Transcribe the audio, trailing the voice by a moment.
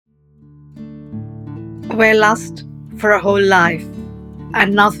where lust for a whole life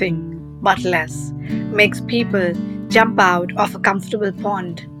and nothing but less makes people jump out of a comfortable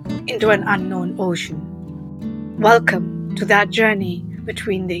pond into an unknown ocean. Welcome to that journey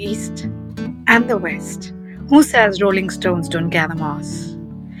between the East and the West. Who says Rolling Stones don't gather moss?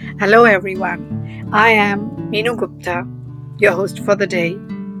 Hello, everyone. I am Meenu Gupta, your host for the day,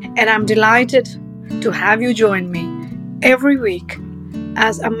 and I'm delighted to have you join me every week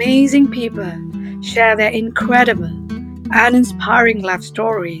as amazing people share their incredible and inspiring life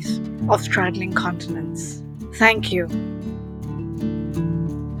stories of straddling continents. Thank you.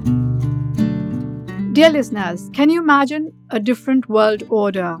 Dear listeners, can you imagine a different world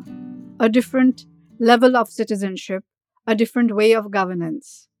order, a different level of citizenship, a different way of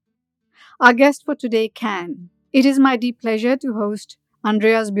governance? Our guest for today can. It is my deep pleasure to host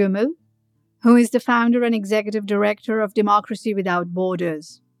Andreas Bummel, who is the founder and executive director of Democracy Without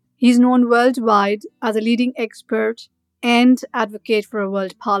Borders. He's known worldwide as a leading expert and advocate for a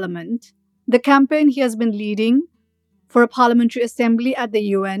world parliament. The campaign he has been leading for a parliamentary assembly at the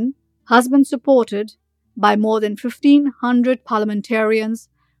UN has been supported by more than 1,500 parliamentarians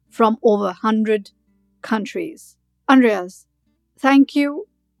from over 100 countries. Andreas, thank you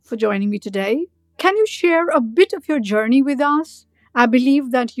for joining me today. Can you share a bit of your journey with us? I believe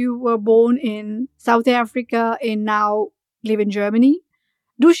that you were born in South Africa and now live in Germany.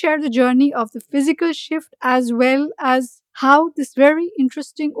 Do share the journey of the physical shift as well as how this very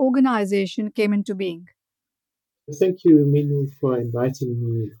interesting organization came into being. Thank you, Minu, for inviting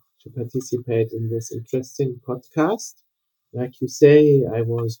me to participate in this interesting podcast. Like you say, I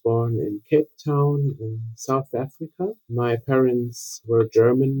was born in Cape Town in South Africa. My parents were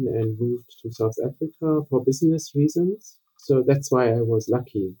German and moved to South Africa for business reasons. So that's why I was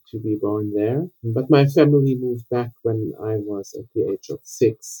lucky to be born there. But my family moved back when I was at the age of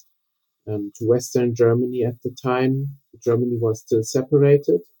 6 to Western Germany at the time. Germany was still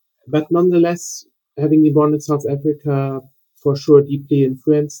separated. But nonetheless, having been born in South Africa for sure deeply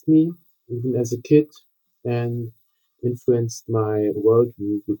influenced me, even as a kid, and influenced my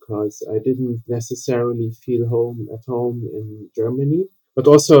worldview because I didn't necessarily feel at home in Germany, but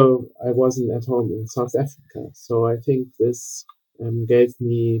also I wasn't at home in South Africa. So I think this gave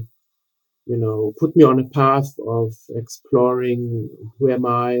me, put me on a path of exploring who am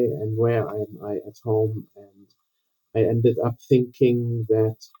I and where am I at home. And I ended up thinking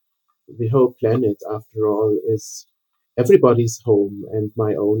that the whole planet, after all, is everybody's home and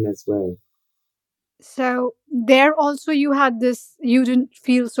my own as well. So, there also you had this, you didn't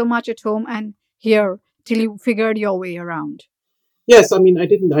feel so much at home, and here till you figured your way around. Yes, I mean, I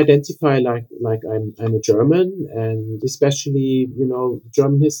didn't identify like I'm a German, and especially,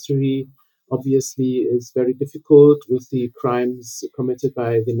 German history obviously is very difficult with the crimes committed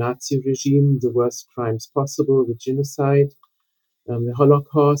by the Nazi regime, the worst crimes possible, the genocide, the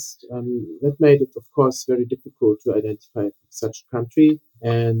Holocaust. That made it, of course, very difficult to identify such a country,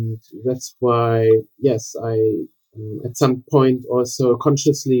 and that's why, yes, I at some point also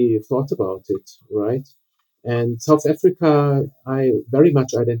consciously thought about it, right? And South Africa, I very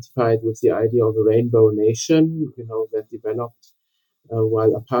much identified with the idea of a rainbow nation, that developed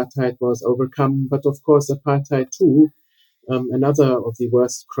while apartheid was overcome. But of course, apartheid too, another of the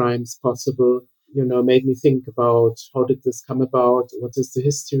worst crimes possible, made me think about how did this come about? What is the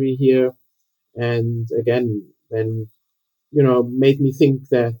history here? And again, then, made me think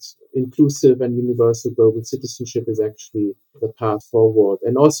that inclusive and universal global citizenship is actually the path forward.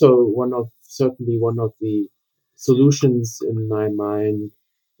 And also certainly one of the solutions in my mind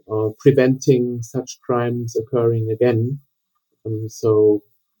of preventing such crimes occurring again. So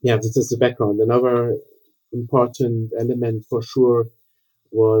yeah, this is the background. Another important element for sure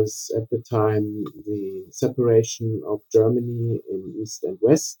was at the time the separation of Germany in East and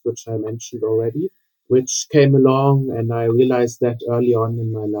West, which I mentioned already, which came along, and I realized that early on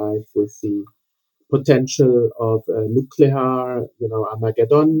in my life with the potential of a nuclear,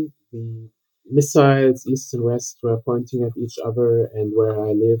 Armageddon. The missiles East and West were pointing at each other, and where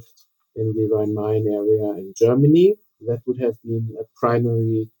I lived in the Rhine-Main area in Germany, that would have been a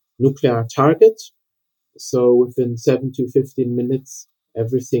primary nuclear target. So within 7 to 15 minutes,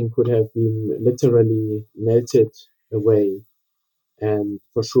 everything could have been literally melted away. And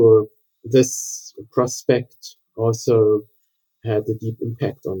for sure, this prospect also had a deep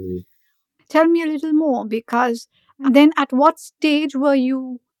impact on me. Tell me a little more because then at what stage were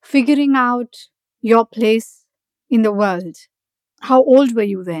you figuring out your place in the world? How old were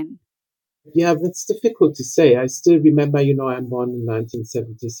you then? Yeah, that's difficult to say. I still remember, I'm born in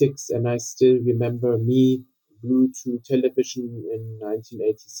 1976, and I still remember me glued to television in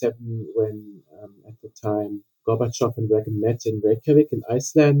 1987 when, at the time. Gorbachev and Reagan met in Reykjavik in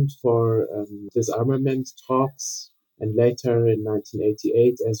Iceland for disarmament talks, and later in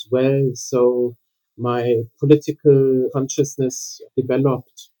 1988 as well. So my political consciousness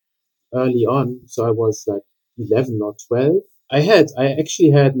developed early on. So I was like 11 or 12. I actually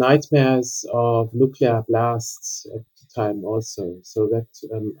had nightmares of nuclear blasts at the time also. So that,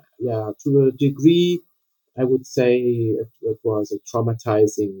 yeah, to a degree, I would say it was a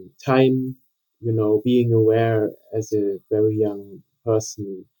traumatizing time, being aware as a very young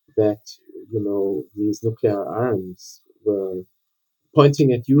person that, these nuclear arms were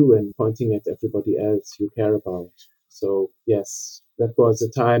pointing at you and pointing at everybody else you care about. So yes, that was a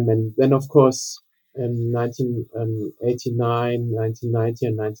time. And then of course, in 1989, 1990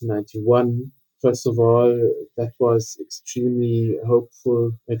 and 1991, first of all, that was extremely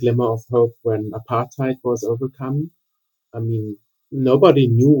hopeful, a glimmer of hope when apartheid was overcome. I mean, nobody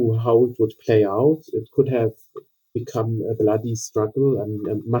knew how it would play out. It could have become a bloody struggle, I mean,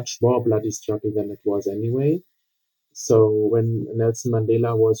 a much more bloody struggle than it was anyway. So when Nelson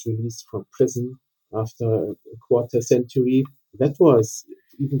Mandela was released from prison after a quarter century, that was,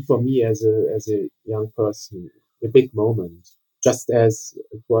 even for me as a young person, a big moment. Just as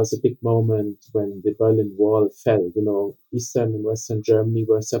it was a big moment when the Berlin Wall fell. Eastern and Western Germany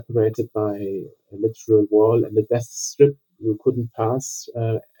were separated by a literal wall and a death strip you couldn't pass,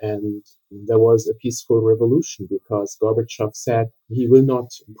 and there was a peaceful revolution because Gorbachev said he will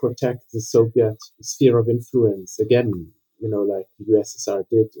not protect the Soviet sphere of influence again, like the USSR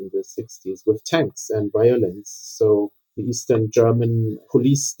did in the 60s with tanks and violence. So the Eastern German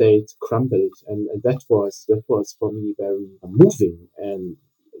police state crumbled, and that was for me very moving, and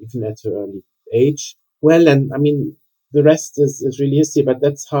even at an early age. Well, and I mean, the rest is really history, but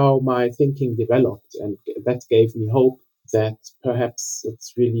that's how my thinking developed, and that gave me hope that perhaps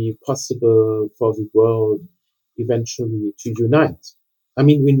it's really possible for the world eventually to unite. I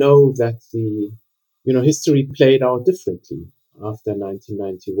mean, we know that history played out differently after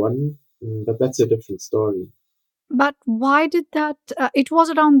 1991, but that's a different story. But why did that? It was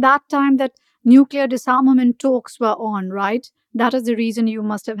around that time that nuclear disarmament talks were on, right? That is the reason you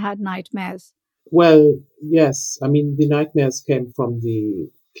must have had nightmares. Well, yes, I mean, the nightmares came from the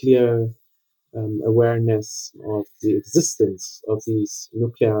clear awareness of the existence of these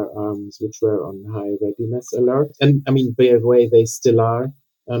nuclear arms, which were on high readiness alert. And I mean, by the way, they still are.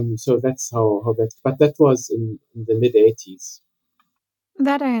 So that's how that, but that was in the mid 80s.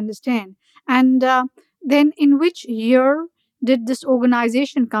 That I understand. And then, in which year did this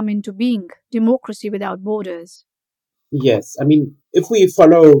organization come into being, Democracy Without Borders? Yes, I mean, if we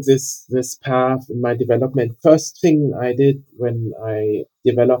follow this path in my development, first thing I did when I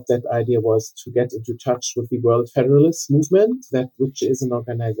developed that idea was to get into touch with the World Federalist Movement, that which is an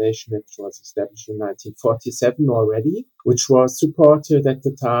organization which was established in 1947 already, which was supported at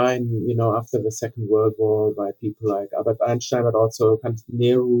the time, after the Second World War by people like Albert Einstein, but also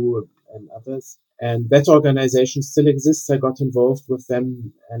Nehru and others. And that organization still exists. I got involved with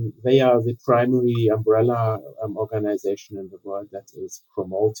them, and they are the primary umbrella organization in the world that is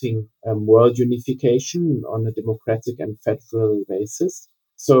promoting world unification on a democratic and federal basis.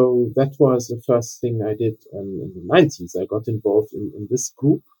 So that was the first thing I did in the 90s. I got involved in this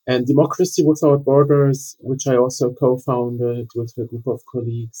group. And Democracy Without Borders, which I also co-founded with a group of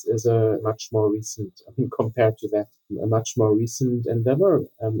colleagues, is a much more recent, I mean, compared to that, a much more recent endeavor.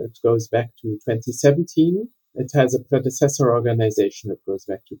 It goes back to 2017. It has a predecessor organization that goes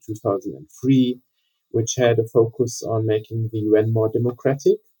back to 2003, which had a focus on making the UN more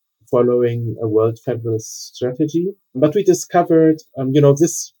democratic, following a world federalist strategy. But we discovered,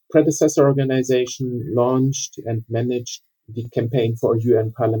 this predecessor organization launched and managed the campaign for a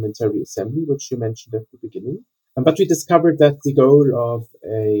UN Parliamentary Assembly, which you mentioned at the beginning. But we discovered that the goal of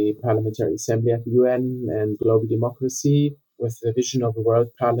a parliamentary assembly at the UN and global democracy with the vision of a world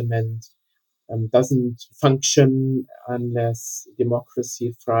parliament doesn't function unless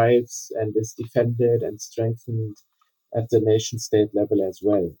democracy thrives and is defended and strengthened at the nation state level as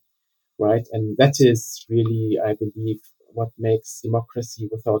well, right? And that is really, I believe, what makes Democracy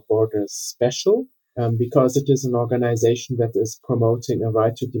Without Borders special, because it is an organization that is promoting a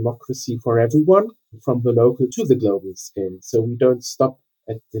right to democracy for everyone, from the local to the global scale. So we don't stop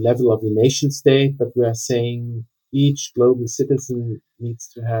at the level of the nation state, but we are saying each global citizen needs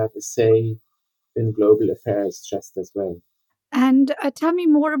to have a say in global affairs just as well. And tell me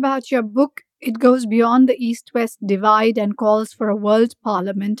more about your book. It goes beyond the East West divide and calls for a world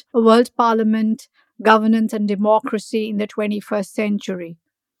parliament, governance, and democracy in the 21st century.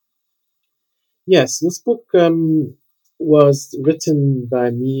 Yes, this book was written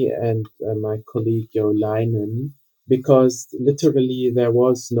by me and my colleague Jo Leinen because literally there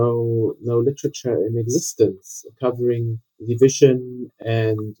was no literature in existence covering the vision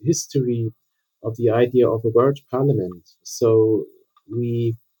and history of the idea of a world parliament. So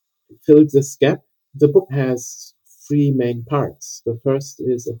we filled this gap. The book has three main parts. The first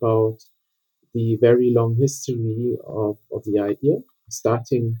is about the very long history of the idea,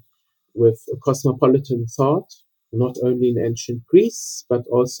 starting with a cosmopolitan thought, not only in ancient Greece, but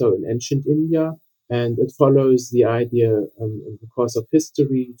also in ancient India. And it follows the idea in the course of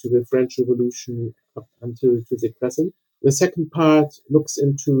history to the French Revolution up until to the present. The second part looks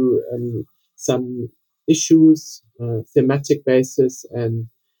into some issues, thematic basis, and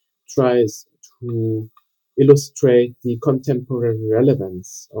tries to illustrate the contemporary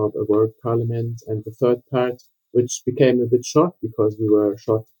relevance of a world parliament. And the third part, which became a bit short because we were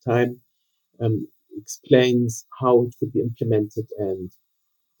short of time, explains how it could be implemented and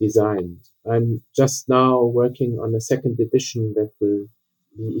designed. I'm just now working on a second edition that will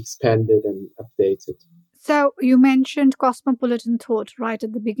be expanded and updated. So you mentioned cosmopolitan thought right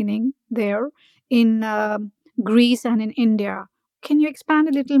at the beginning there in Greece and in India. Can you expand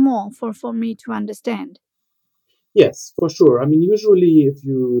a little more for me to understand? Yes, for sure. I mean, usually if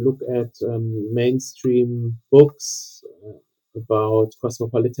you look at mainstream books about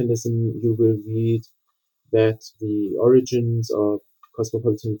cosmopolitanism, you will read that the origins of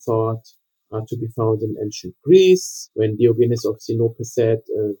cosmopolitan thought are to be found in ancient Greece, when Diogenes of Sinope said,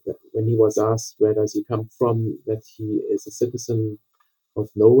 that when he was asked where does he come from, that he is a citizen of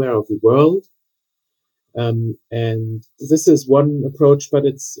nowhere, of the world. And this is one approach, but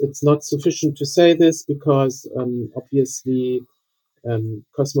it's not sufficient to say this because obviously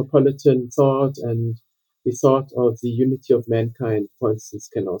cosmopolitan thought and the thought of the unity of mankind, for instance,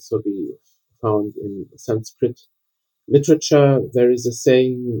 can also be found in Sanskrit literature. There is a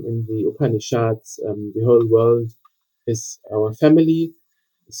saying in the Upanishads, the whole world is our family.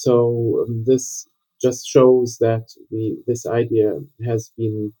 So this just shows that this idea has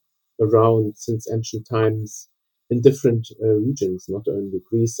been around since ancient times in different regions, not only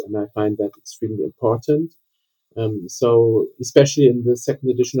Greece, and I find that extremely important. So especially in the second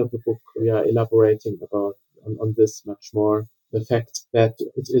edition of the book, we are elaborating about on this much more. The fact that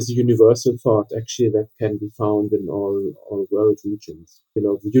it is a universal thought actually that can be found in all world regions. You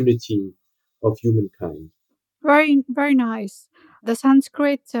know, the unity of humankind. Very, very nice. The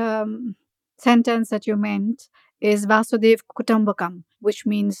Sanskrit sentence that you meant is Vasudev Kutumbakam, which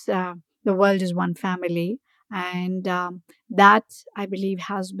means the world is one family. And that, I believe,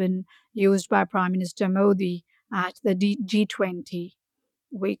 has been used by Prime Minister Modi at the G20,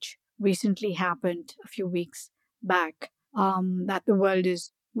 which recently happened a few weeks back, that the world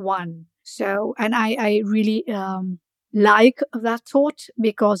is one. So, and I really like that thought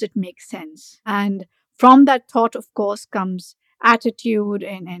because it makes sense. And from that thought, of course, comes attitude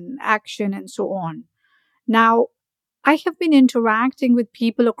and action and so on. Now, I have been interacting with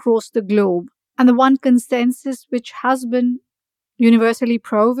people across the globe, and the one consensus which has been universally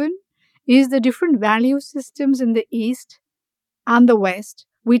proven is the different value systems in the East and the West,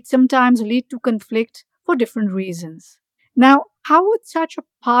 which sometimes lead to conflict for different reasons. Now, how would such a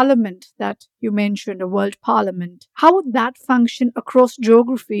parliament that you mentioned, a world parliament, how would that function across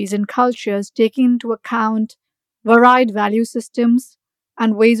geographies and cultures, taking into account varied value systems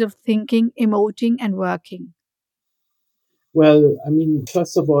and ways of thinking, emoting, and working? Well, I mean,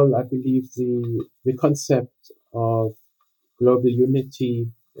 first of all, I believe the concept of global unity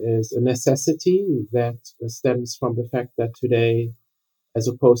is a necessity that stems from the fact that today, as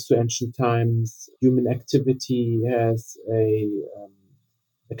opposed to ancient times, human activity has a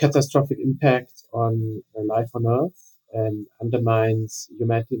catastrophic impact on life on Earth and undermines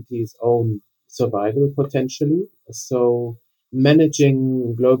humanity's own survival potentially. So,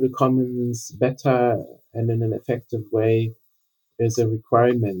 managing global commons better and in an effective way is a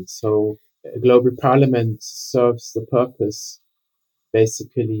requirement. So, a global parliament serves the purpose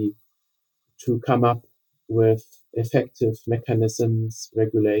basically to come up with effective mechanisms,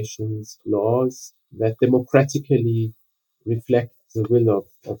 regulations, laws that democratically reflect the will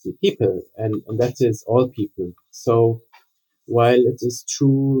of the people, and that is all people. So while it is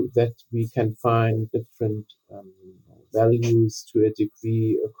true that we can find different values to a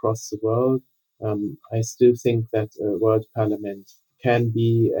degree across the world, I still think that a world parliament can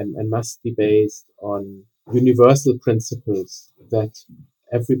be and must be based on universal principles that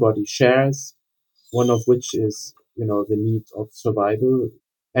everybody shares, one of which is, you know, the need of survival.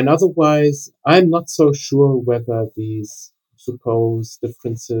 And otherwise, I'm not so sure whether these supposed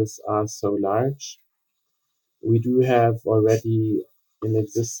differences are so large. We do have already in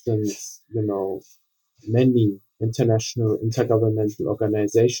existence, many international intergovernmental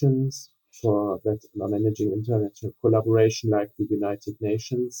organizations for that are managing international collaboration, like the United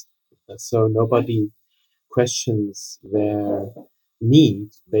Nations. So nobody questions their need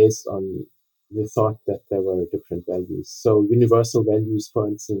based on the thought that there were different values. So universal values, for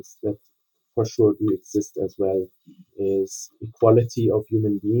instance, that for sure do exist as well, is equality of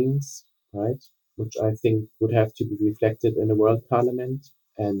human beings, right? Which I think would have to be reflected in a world parliament,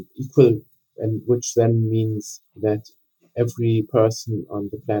 and equal, and which then means that every person on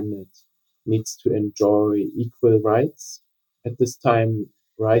the planet needs to enjoy equal rights. At this time,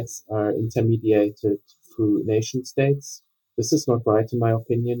 rights are intermediated through nation states. This is not right, in my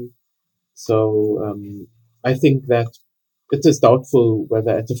opinion. So I think that it is doubtful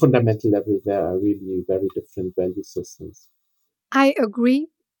whether at a fundamental level there are really very different value systems. I agree.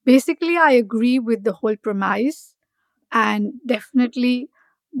 Basically, I agree with the whole premise, and definitely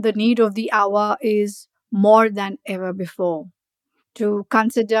the need of the hour is more than ever before to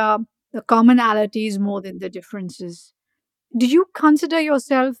consider the commonalities more than the differences. Do you consider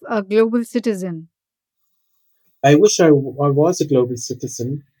yourself a global citizen? I wish I was a global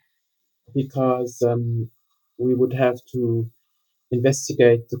citizen because we would have to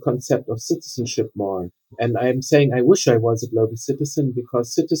investigate the concept of citizenship more. And I'm saying I wish I was a global citizen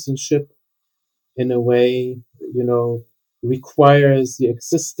because citizenship, in a way, you know, requires the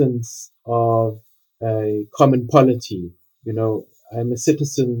existence of a common polity. I'm a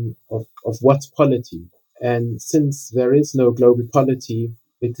citizen of what polity? And since there is no global polity,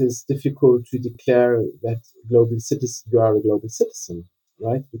 it is difficult to declare that you are a global citizen,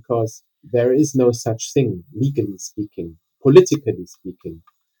 right? Because there is no such thing, legally speaking, politically speaking.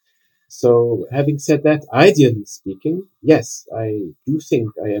 So, having said that, ideally speaking, yes, I do think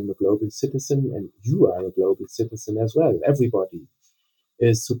I am a global citizen, and you are a global citizen as well. Everybody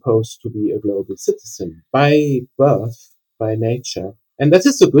is supposed to be a global citizen by birth, by nature. And that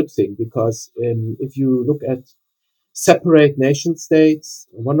is a good thing because if you look at separate nation states,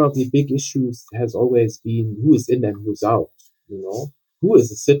 one of the big issues has always been who is in and who's out, you know, who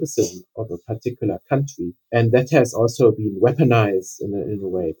is a citizen of a particular country. And that has also been weaponized in a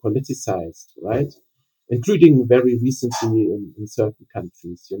way, politicized, right? Including very recently in certain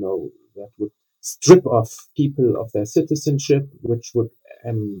countries, that would strip off people of their citizenship, which would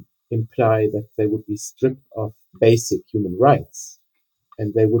imply that they would be stripped of basic human rights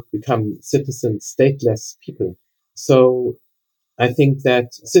and they would become citizen stateless people. So I think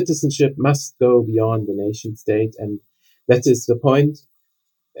that citizenship must go beyond the nation state. And that is the point.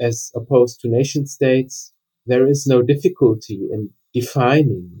 As opposed to nation states, there is no difficulty in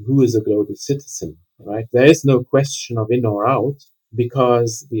defining who is a global citizen, right? There is no question of in or out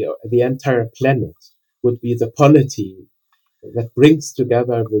because the entire planet would be the polity that brings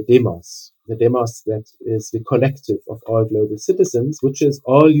together the demos that is the collective of all global citizens, which is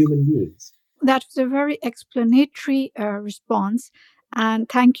all human beings. That was a very explanatory response. And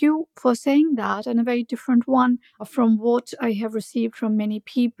thank you for saying that, and a very different one from what I have received from many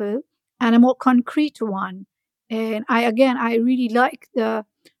people, and a more concrete one. And I really like the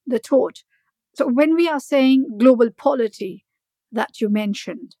thought. So when we are saying global polity that you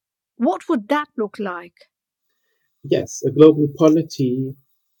mentioned, what would that look like? Yes, a global polity,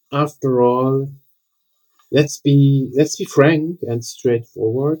 after all, let's be frank and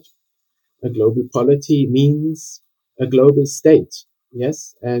straightforward. A global polity means a global state,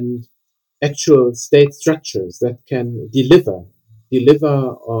 yes, and actual state structures that can deliver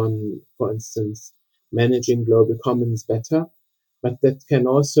on, for instance, managing global commons better, but that can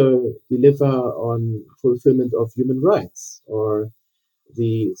also deliver on fulfillment of human rights or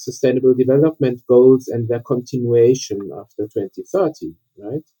the sustainable development goals and their continuation after 2030,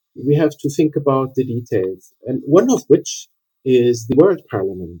 right? We have to think about the details, and one of which is the World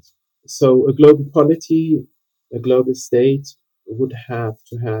Parliament. So, a global polity, a global state would have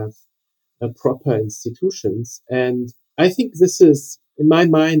to have proper institutions. And I think in my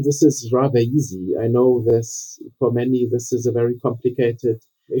mind, this is rather easy. I know this, for many, this is a very complicated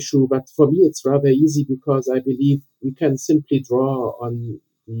issue, but for me, it's rather easy because I believe we can simply draw on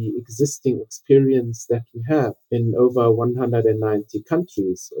the existing experience that we have in over 190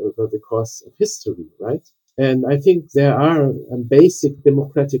 countries over the course of history, right? And I think there are basic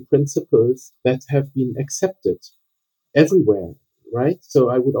democratic principles that have been accepted everywhere, right? So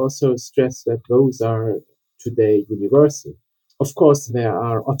I would also stress that those are today universal. Of course, there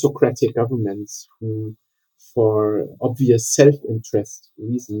are autocratic governments who, for obvious self interest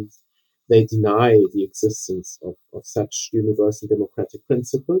reasons, they deny the existence of such universal democratic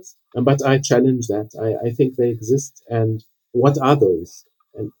principles. But I challenge that. I think they exist. And what are those?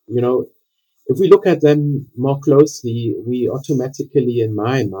 And, if we look at them more closely, we automatically, in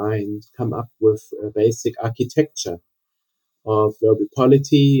my mind, come up with a basic architecture of global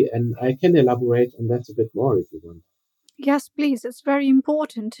polity. And I can elaborate on that a bit more if you want. Yes, please. It's very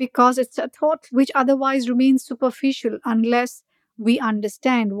important because it's a thought which otherwise remains superficial unless we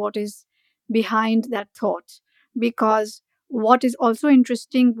understand what is behind that thought. Because what is also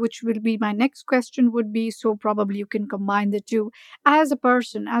interesting, which will be my next question, would be so probably you can combine the two. As a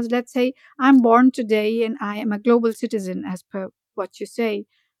person, as let's say I'm born today and I am a global citizen, as per what you say,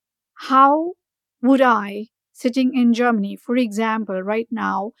 how would I, sitting in Germany, for example, right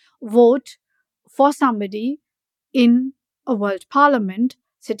now, vote for somebody in a world parliament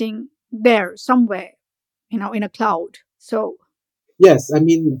sitting there somewhere, in a cloud? So, Yes, I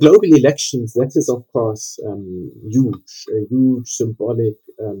mean, global elections, that is, of course, huge, a huge symbolic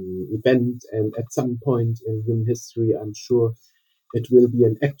event. And at some point in human history, I'm sure it will be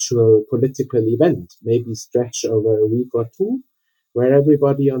an actual political event, maybe stretch over a week or two, where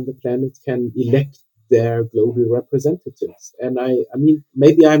everybody on the planet can elect their global representatives. And I mean,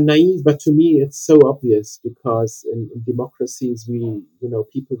 maybe I'm naive, but to me, it's so obvious because in democracies,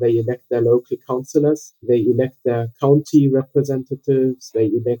 people, they elect their local councillors, they elect their county representatives, they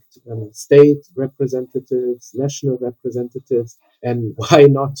elect state representatives, national representatives. And why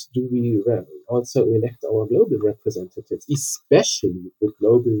not do we also elect our global representatives, especially the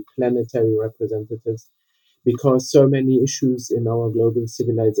global planetary representatives, because so many issues in our global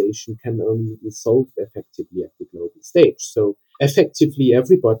civilization can only be solved effectively at the global stage. So effectively,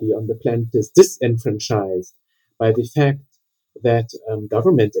 everybody on the planet is disenfranchised by the fact that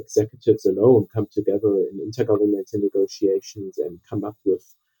government executives alone come together in intergovernmental negotiations and come up with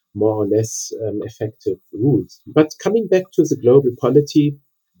more or less effective rules. But coming back to the global polity,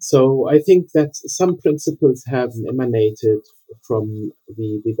 so I think that some principles have emanated from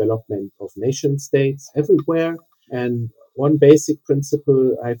the development of nation states everywhere. And one basic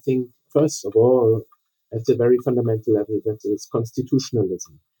principle, I think, first of all, at a very fundamental level, that is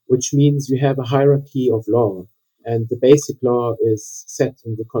constitutionalism, which means you have a hierarchy of law. And the basic law is set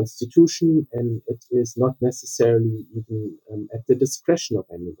in the constitution, and it is not necessarily even at the discretion of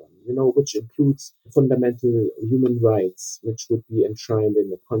anyone, which includes fundamental human rights, which would be enshrined in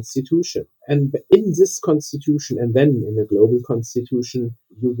the constitution. And in this constitution, and then in a global constitution,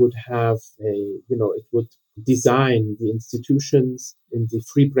 you would have it would design the institutions in the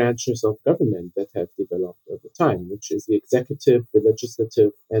three branches of government that have developed over time, which is the executive, the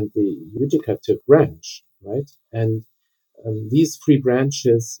legislative, and the judicative branch, right? And these three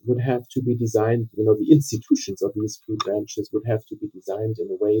branches would have to be designed, the institutions of these three branches would have to be designed in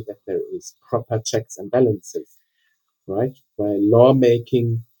a way that there is proper checks and balances, right? While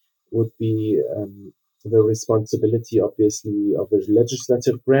lawmaking would be the responsibility, obviously, of the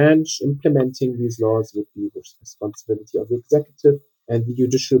legislative branch. Implementing these laws would be the responsibility of the executive. And the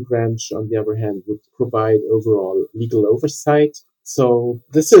judicial branch, on the other hand, would provide overall legal oversight. So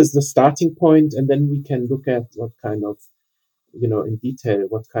this is the starting point, and then we can look at what kind of, in detail,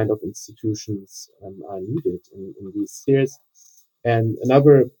 what kind of institutions are needed in these spheres. And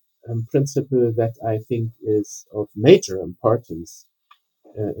another principle that I think is of major importance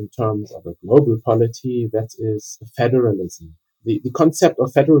in terms of a global polity, that is federalism. The concept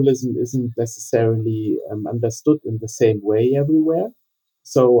of federalism isn't necessarily understood in the same way everywhere.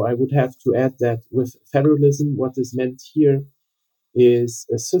 So I would have to add that with federalism, what is meant here is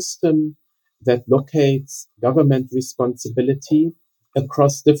a system that locates government responsibility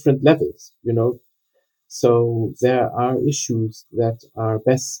across different levels, so there are issues that are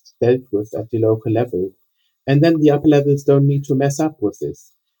best dealt with at the local level. And then the upper levels don't need to mess up with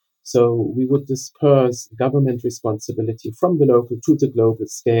this. So we would disperse government responsibility from the local to the global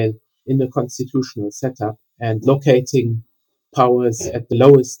scale in the constitutional setup and locating powers at the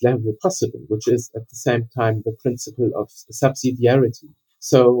lowest level possible, which is at the same time the principle of subsidiarity.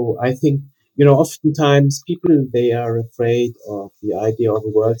 So I think, oftentimes people, they are afraid of the idea of a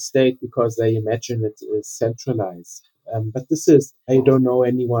world state because they imagine it is centralized. But I don't know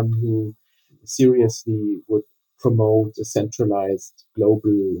anyone who seriously would promote a centralized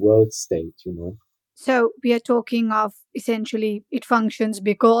global world state. so we are talking of essentially it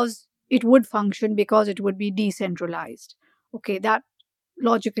would function because it would be decentralized. Okay, that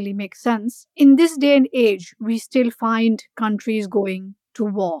logically makes sense. In this day and age, we still find countries going to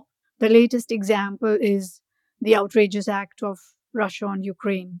war. The latest example is the outrageous act of Russia on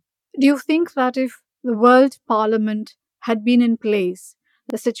Ukraine. Do you think that if the World Parliament had been in place,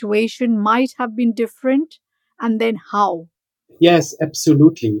 the situation might have been different, and then how? Yes,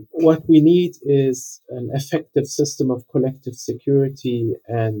 absolutely. What we need is an effective system of collective security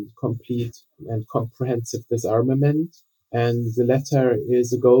and complete and comprehensive disarmament. And the latter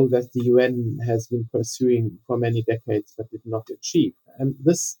is a goal that the UN has been pursuing for many decades but did not achieve. And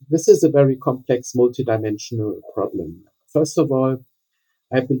this is a very complex, multidimensional problem. First of all,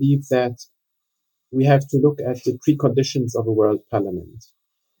 I believe that we have to look at the preconditions of a world parliament.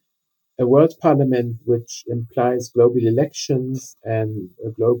 A world parliament which implies global elections and a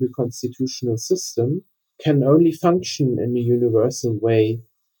global constitutional system can only function in a universal way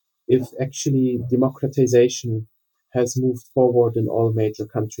if actually democratization has moved forward in all major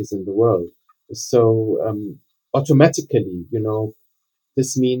countries in the world. So automatically,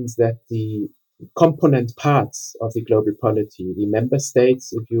 this means that the component parts of the global polity, the member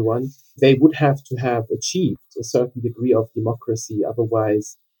states, if you want, they would have to have achieved a certain degree of democracy.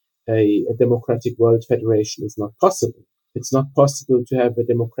 Otherwise, a democratic world federation is not possible. It's not possible to have a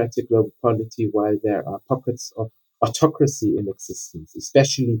democratic global polity while there are pockets of autocracy in existence,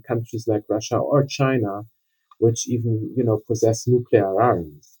 especially countries like Russia or China, which even, possess nuclear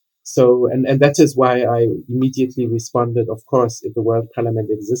arms. So, and that is why I immediately responded, of course, if the World Parliament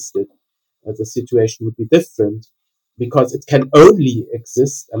existed, the situation would be different because it can only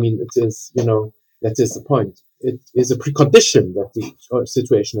exist. I mean, it is, that is the point. It is a precondition that the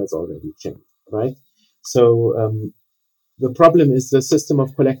situation has already changed, right? So, the problem is the system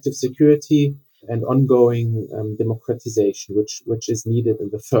of collective security and ongoing democratization, which is needed in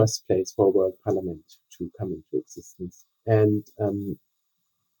the first place for a world parliament to come into existence. And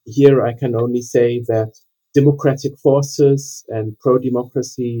here I can only say that democratic forces and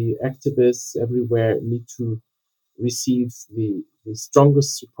pro-democracy activists everywhere need to receive the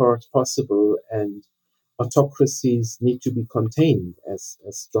strongest support possible, and autocracies need to be contained as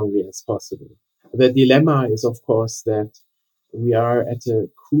strongly as possible. The dilemma is, of course, that we are at a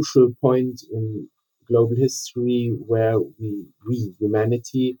crucial point in global history where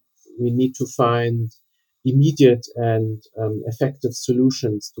humanity, we need to find immediate and effective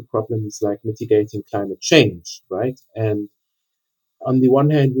solutions to problems like mitigating climate change, right? And on the one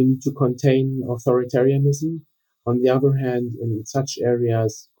hand, we need to contain authoritarianism. On the other hand, in such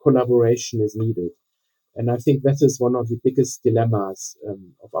areas, collaboration is needed. And I think that is one of the biggest dilemmas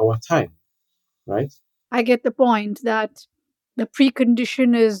of our time, right? I get the point that the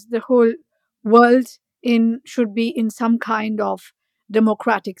precondition is the whole world in should be in some kind of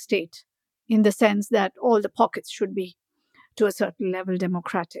democratic state, in the sense that all the pockets should be to a certain level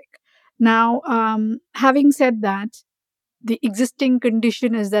democratic. Now, having said that, the existing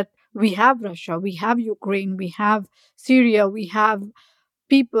condition is that we have Russia, we have Ukraine, we have Syria, we have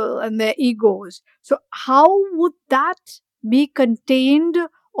people and their egos. So, how would that be contained,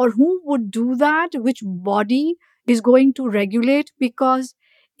 or who would do that? Which body is going to regulate? Because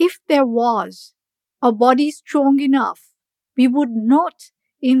if there was a body strong enough, we would not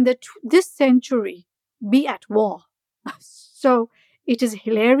in this century be at war. So, it is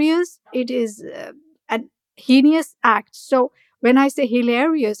hilarious. It is an heinous act. So, when I say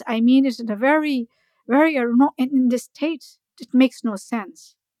hilarious, I mean it in a very, very, not in the state. It makes no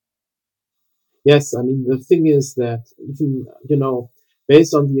sense. Yes, I mean, the thing is that even,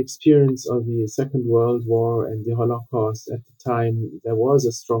 based on the experience of the Second World War and the Holocaust at the time, there was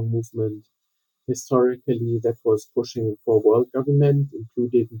a strong movement historically that was pushing for world government,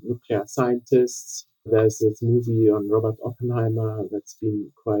 including nuclear scientists. There's this movie on Robert Oppenheimer that's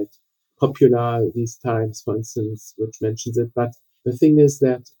been quite popular these times, for instance, which mentions it. But the thing is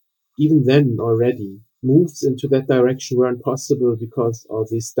that even then already moves into that direction were impossible because of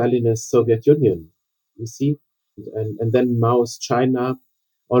the Stalinist Soviet Union, you see? And then Mao's China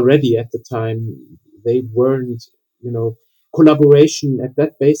already at the time, they weren't, collaboration at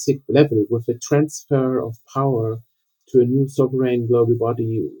that basic level with the transfer of power to a new sovereign global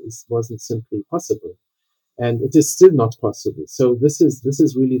body wasn't simply possible, and it is still not possible. So this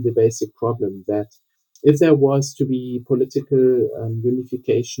is really the basic problem, that if there was to be political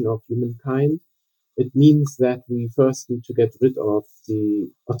unification of humankind, it means that we first need to get rid of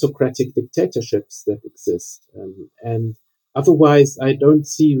the autocratic dictatorships that exist. And otherwise, I don't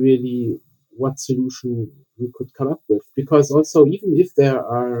see really what solution we could come up with. Because also, even if there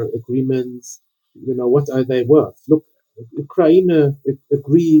are agreements, what are they worth? Look, Ukraine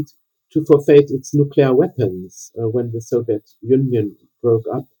agreed to forfeit its nuclear weapons when the Soviet Union broke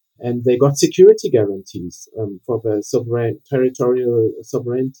up, and they got security guarantees for the territorial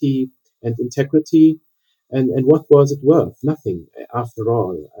sovereignty and integrity. And what was it worth? Nothing, after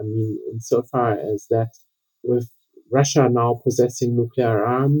all. I mean, insofar as that, with Russia now possessing nuclear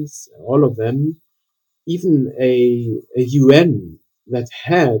arms, all of them, even a UN that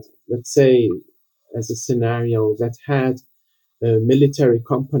had, let's say, as a scenario, that had a military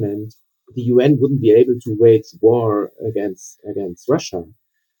component, the UN wouldn't be able to wage war against Russia,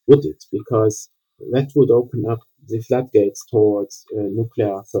 would it? Because that would open up the floodgates towards a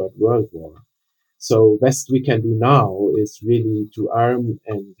nuclear third world war. So best we can do now is really to arm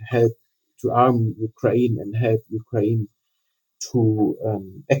Ukraine and help Ukraine to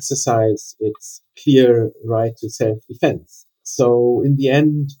exercise its clear right to self-defense. So in the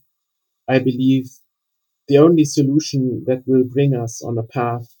end, I believe the only solution that will bring us on a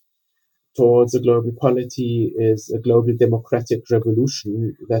path towards a global polity is a global democratic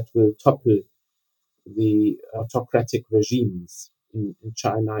revolution that will topple the autocratic regimes in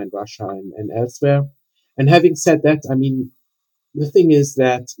China and Russia and elsewhere. And having said that, I mean, the thing is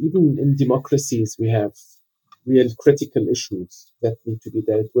that even in democracies, we have real critical issues that need to be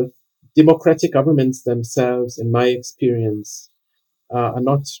dealt with. Democratic governments themselves, in my experience, are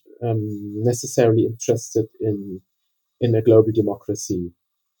not necessarily interested in a global democracy.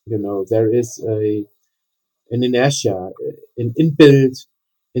 You know, there is an inertia, an inbuilt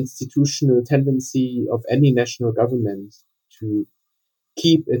institutional tendency of any national government to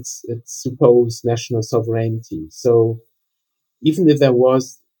keep its supposed national sovereignty. So even if there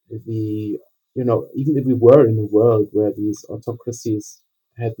was the, even if we were in a world where these autocracies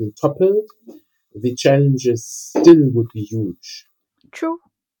had been toppled, the challenges still would be huge. True.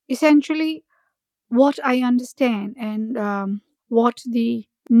 Essentially, what I understand and what the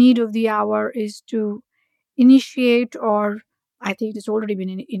need of the hour is to initiate, or I think it's already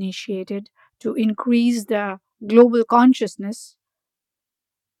been initiated, to increase the global consciousness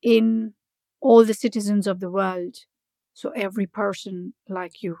in all the citizens of the world. So, every person,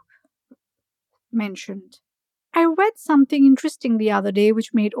 like you mentioned. I read something interesting the other day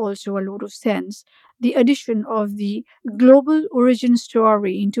which made also a lot of sense: the addition of the global origin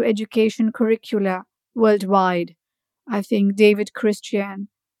story into education curricula worldwide. I think David Christian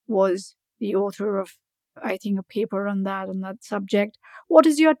was the author of, I think, a paper on that subject. What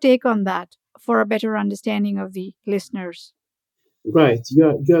is your take on that for a better understanding of the listeners? Right,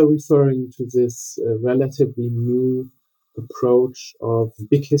 you're referring to this relatively new approach of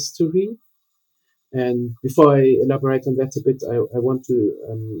big history. And before I elaborate on that a bit, I want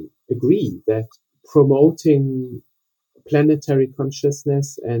to agree that promoting planetary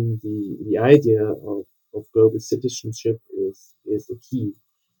consciousness and the idea of global citizenship is the key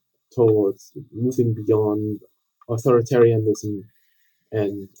towards moving beyond authoritarianism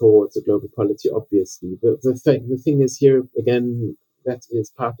and towards a global polity, obviously. But the thing is here, again, that is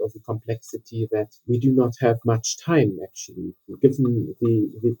part of the complexity that we do not have much time, actually, given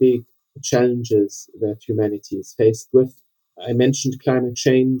the big challenges that humanity is faced with. I mentioned climate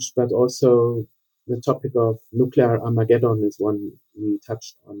change, but also the topic of nuclear Armageddon is one we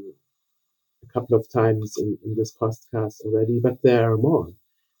touched on a couple of times in this podcast already, but there are more,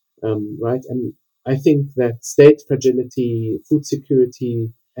 right? And I think that state fragility, food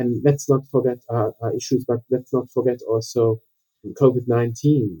security, and let's not forget our issues, but let's not forget also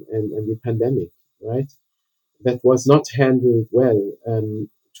COVID-19 and the pandemic, right? That was not handled well,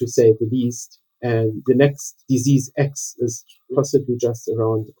 to say the least. And the next disease X is possibly just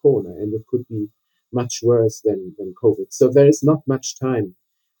around the corner, and it could be much worse than COVID. So there is not much time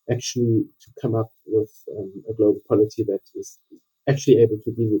actually to come up with a global polity that is actually able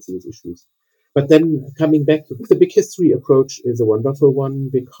to deal with these issues. But then coming back, the big history approach is a wonderful one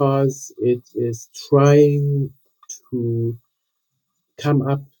because it is trying to come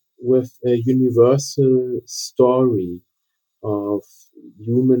up with a universal story of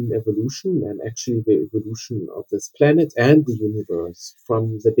human evolution and actually the evolution of this planet and the universe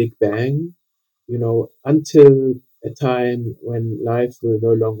from the Big Bang, until a time when life will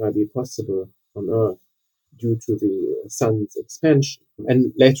no longer be possible on Earth due to the sun's expansion,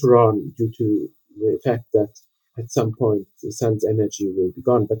 and later on due to the fact that at some point the sun's energy will be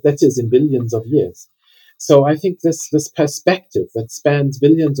gone. But that is in billions of years. So I think this perspective that spans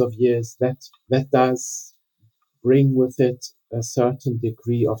billions of years, that does bring with it a certain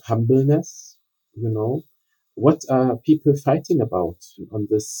degree of humbleness. You know, what are people fighting about on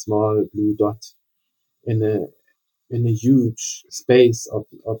this small blue dot in a huge space of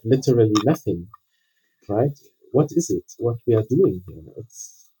literally nothing, right? What is it? What we are doing here?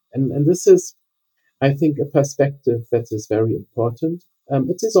 And this is, I think, a perspective that is very important.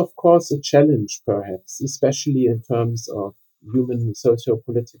 It is, of course, a challenge, perhaps, especially in terms of human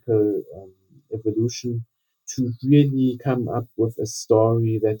socio-political evolution, to really come up with a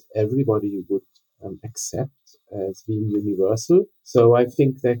story that everybody would accept. as being universal. So I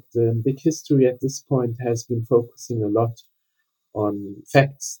think that big history at this point has been focusing a lot on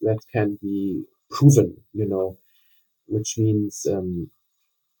facts that can be proven, which means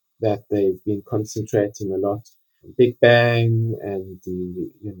that they've been concentrating a lot on Big Bang and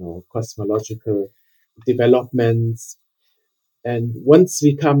the, cosmological developments. And once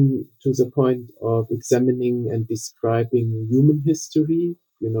we come to the point of examining and describing human history,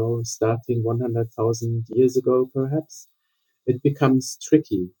 starting 100,000 years ago, perhaps, it becomes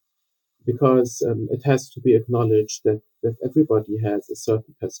tricky because it has to be acknowledged that everybody has a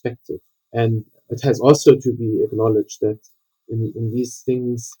certain perspective. And it has also to be acknowledged that in these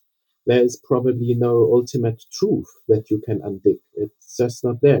things, there is probably no ultimate truth that you can unpick. It's just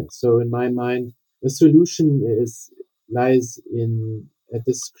not there. So in my mind, the solution lies in a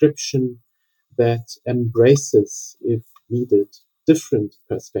description that embraces, if needed, different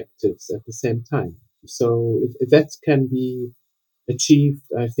perspectives at the same time. So if that can be achieved,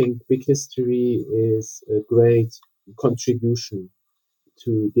 I think big history is a great contribution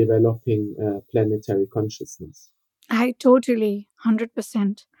to developing planetary consciousness. I totally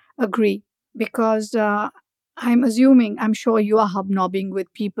 100% agree because I'm sure you are hobnobbing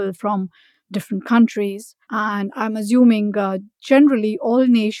with people from different countries, and I'm assuming generally all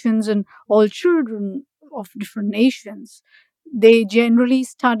nations and all children of different nations, they generally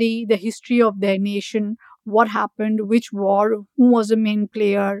study the history of their nation, what happened, which war, who was the main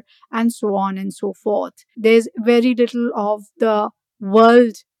player, and so on and so forth. There's very little of the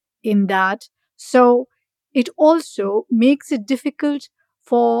world in that. So it also makes it difficult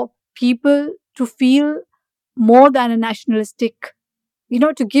for people to feel more than a nationalistic,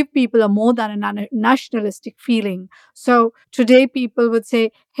 to give people a more than a nationalistic feeling. So today people would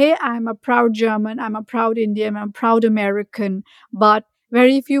say, hey, I'm a proud German, I'm a proud Indian, I'm a proud American. But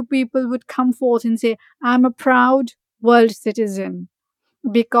very few people would come forth and say, I'm a proud world citizen,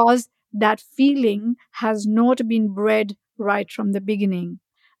 because that feeling has not been bred right from the beginning.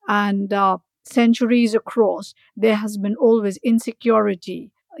 And centuries across, there has been always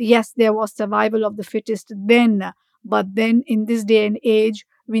insecurity. Yes, there was survival of the fittest then, but then in this day and age,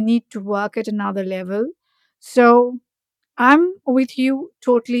 we need to work at another level. So I'm with you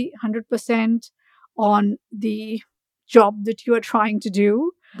totally 100% on the job that you are trying to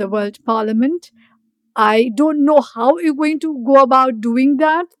do, the World Parliament. I don't know how you're going to go about doing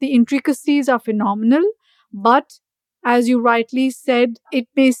that. The intricacies are phenomenal. But as you rightly said, it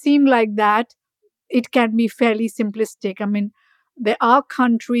may seem like that. It can be fairly simplistic. I mean, there are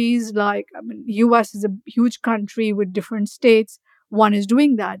countries like, US is a huge country with different states. One is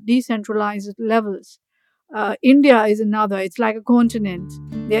doing that, decentralized levels. India is another. It's like a continent.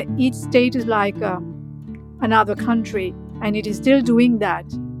 Each state is like another country, and it is still doing that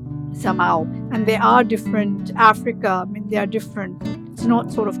somehow. And they are different. Africa, they are different. It's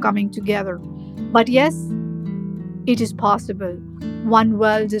not sort of coming together. But yes, it is possible. One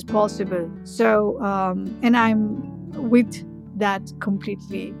world is possible. So, and I'm with that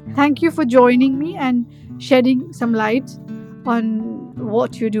completely. Thank you for joining me and shedding some light on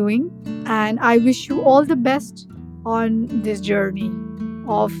what you're doing. And I wish you all the best on this journey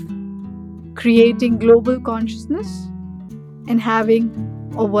of creating global consciousness and having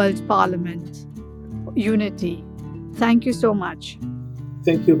a world parliament unity. Thank you so much.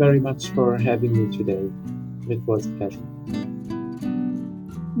 Thank you very much for having me today. It was a pleasure.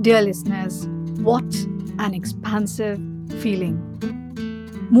 Dear listeners, what an expansive feeling.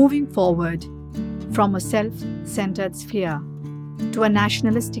 Moving forward from a self centered sphere to a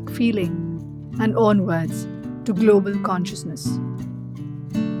nationalistic feeling and onwards to global consciousness.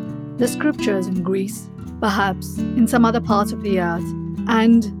 The scriptures in Greece, perhaps in some other parts of the earth,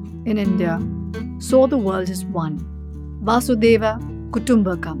 and in India, saw the world as one. Vasudeva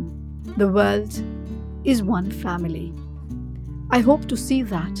Kutumbakam. The world is one family. I hope to see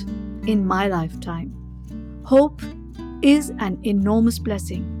that in my lifetime. Hope is an enormous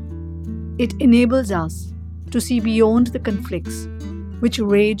blessing. It enables us to see beyond the conflicts which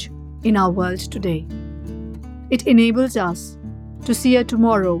rage in our world today. It enables us to see a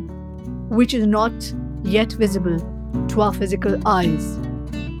tomorrow which is not yet visible to our physical eyes.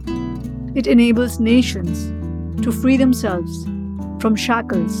 It enables nations to free themselves from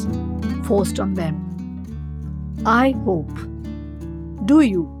shackles forced on them. I hope. Do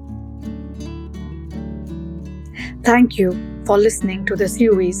you? Thank you for listening to the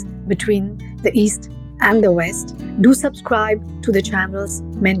series Between the East and the West. Do subscribe to the channels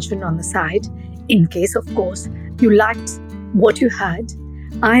mentioned on the site in case, of course, you liked what you heard.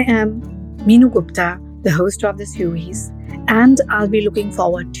 I am Meenu Gupta, the host of the series, and I'll be looking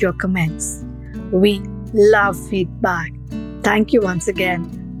forward to your comments. We Love feedback. Thank you once again.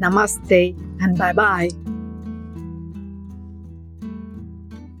 Namaste and bye bye.